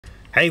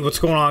Hey, what's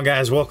going on,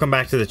 guys? Welcome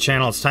back to the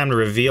channel. It's time to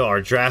reveal our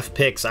draft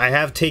picks. I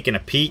have taken a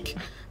peek,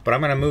 but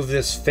I'm going to move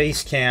this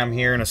face cam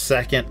here in a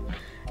second,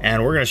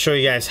 and we're going to show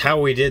you guys how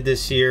we did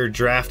this year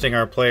drafting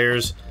our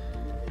players.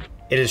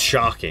 It is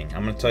shocking.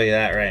 I'm going to tell you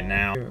that right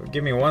now.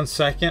 Give me 1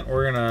 second.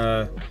 We're going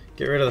to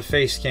get rid of the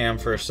face cam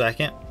for a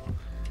second.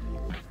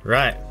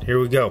 Right, here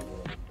we go.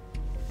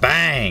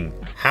 Bang!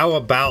 How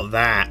about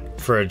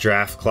that for a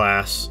draft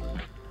class?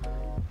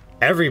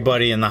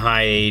 Everybody in the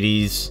high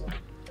 80s.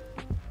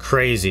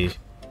 Crazy.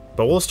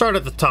 But we'll start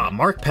at the top.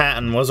 Mark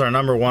Patton was our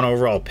 #1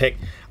 overall pick.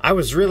 I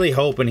was really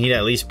hoping he'd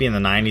at least be in the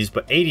 90s,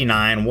 but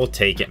 89, we'll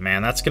take it,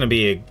 man. That's going to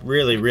be a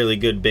really, really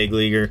good big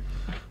leaguer.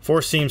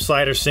 4-seam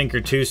slider,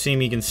 sinker,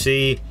 2-seam, you can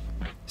see.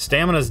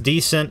 Stamina's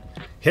decent.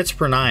 Hits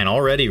per 9,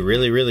 already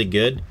really, really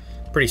good.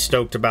 Pretty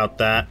stoked about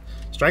that.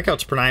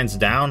 Strikeouts per 9's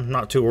down,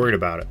 not too worried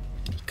about it.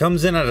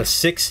 Comes in at a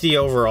 60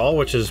 overall,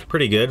 which is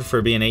pretty good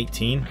for being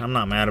 18. I'm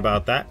not mad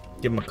about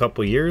that. Give him a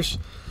couple years.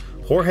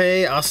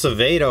 Jorge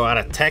Acevedo out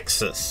of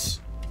Texas.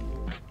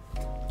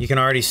 You can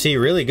already see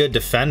really good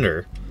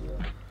defender.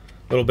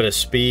 A little bit of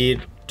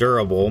speed,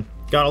 durable.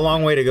 Got a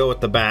long way to go with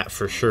the bat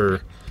for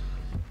sure.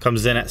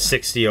 Comes in at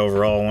 60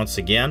 overall once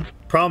again.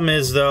 Problem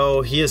is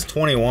though, he is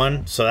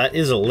 21, so that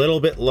is a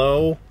little bit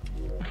low,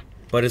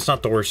 but it's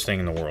not the worst thing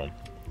in the world.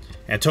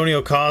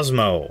 Antonio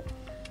Cosmo,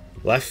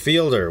 left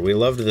fielder. We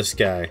loved this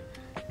guy.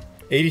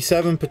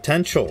 87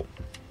 potential.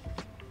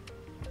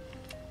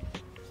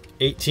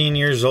 18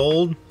 years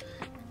old.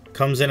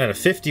 Comes in at a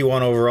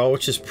 51 overall,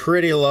 which is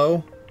pretty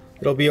low.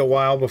 It'll be a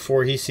while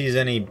before he sees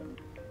any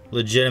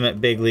legitimate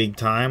big league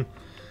time.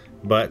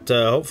 But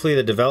hopefully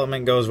the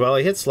development goes well.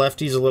 He hits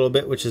lefties a little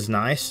bit, which is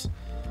nice.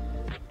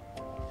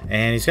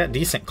 And he's got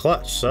decent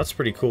clutch, so that's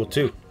pretty cool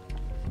too.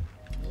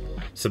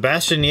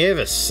 Sebastian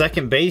Nieves,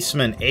 second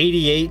baseman,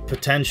 88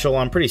 potential.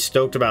 I'm pretty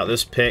stoked about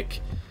this pick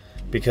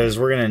because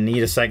we're going to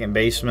need a second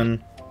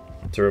baseman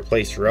to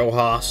replace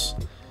Rojas.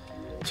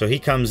 So he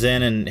comes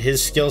in and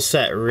his skill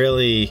set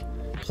really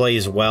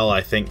plays well,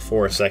 I think,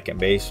 for a second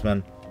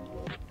baseman.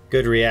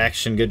 Good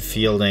reaction, good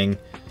fielding.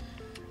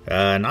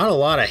 Not a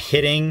lot of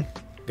hitting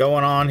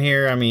going on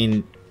here. I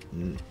mean,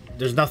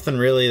 there's nothing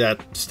really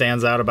that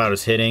stands out about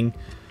his hitting,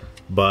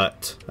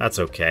 but that's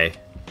okay.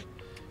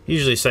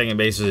 Usually second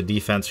base is a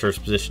defense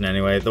first position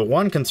anyway. The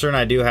one concern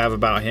I do have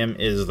about him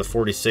is the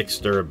 46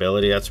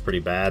 durability. That's pretty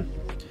bad.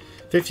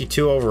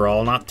 52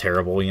 overall, not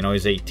terrible. You know,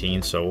 he's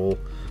 18, so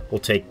we'll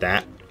take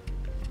that.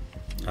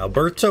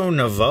 Alberto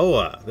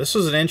Novoa. This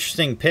was an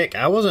interesting pick.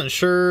 I wasn't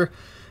sure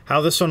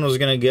how this one was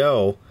going to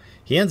go.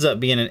 He ends up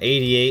being an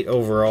 88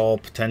 overall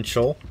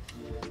potential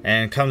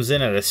and comes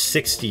in at a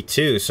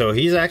 62. So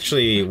he's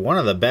actually one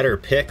of the better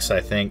picks, I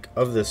think,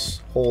 of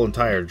this whole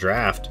entire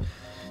draft.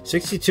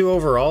 62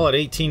 overall at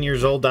 18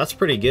 years old. That's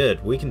pretty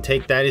good. We can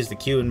take that. He's the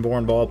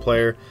Cuban-born ball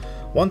player.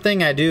 One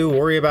thing I do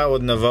worry about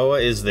with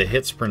Novoa is the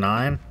hits per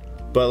 9.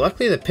 But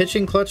luckily the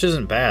pitching clutch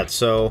isn't bad.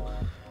 So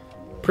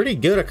pretty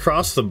good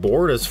across the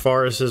board as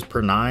far as his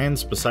per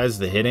 9s besides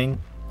the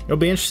hitting. It'll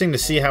be interesting to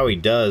see how he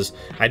does.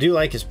 I do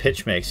like his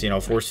pitch mix, you know,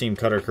 4-seam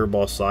cutter,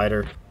 curveball,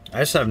 slider. I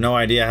just have no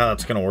idea how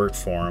that's going to work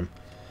for him.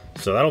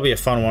 So that'll be a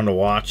fun one to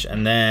watch.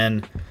 And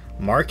then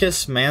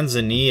Marcus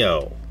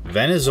Manzanillo,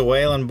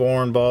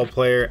 Venezuelan-born ball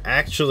player,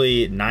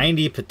 actually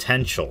 90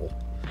 potential.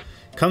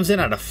 Comes in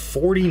at a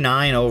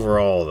 49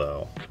 overall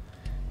though.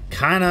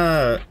 Kind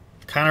of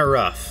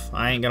rough.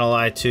 I ain't gonna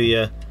lie to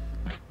you,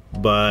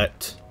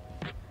 but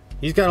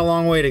he's got a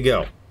long way to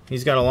go.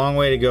 He's got a long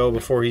way to go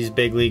before he's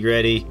big league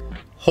ready.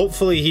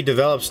 Hopefully he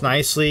develops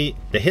nicely.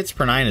 The hits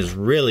per 9 is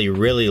really,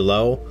 really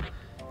low,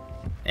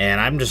 and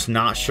I'm just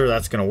not sure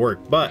that's going to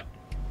work. But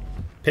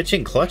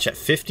pitching clutch at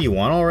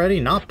 51 already,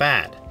 not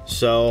bad.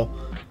 So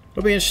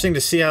it'll be interesting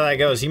to see how that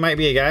goes. He might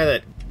be a guy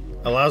that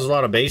allows a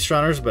lot of base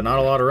runners, but not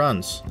a lot of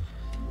runs.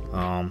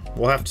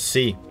 We'll have to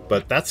see.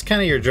 But that's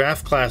kind of your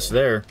draft class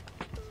there.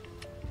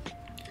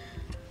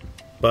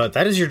 But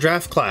that is your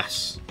draft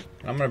class.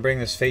 I'm going to bring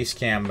this face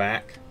cam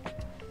back.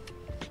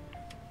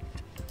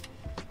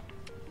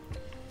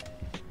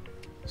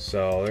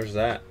 So there's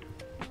that.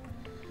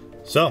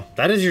 So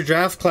that is your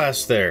draft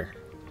class there.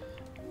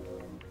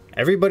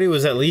 Everybody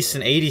was at least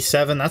an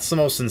 87. That's the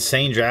most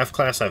insane draft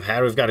class I've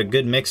had. We've got a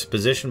good mix of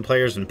position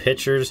players and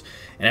pitchers,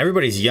 and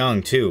everybody's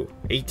young too.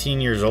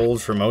 18 years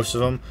old for most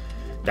of them.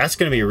 That's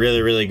going to be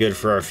really, really good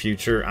for our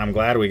future. I'm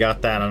glad we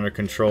got that under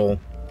control.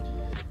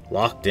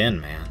 Locked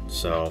in, man.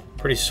 So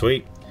pretty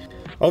sweet.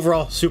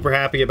 Overall, super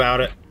happy about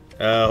it.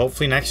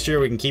 Hopefully next year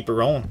we can keep it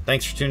rolling.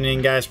 Thanks for tuning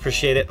in, guys.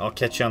 Appreciate it. I'll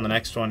catch you on the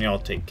next one. Y'all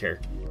take care.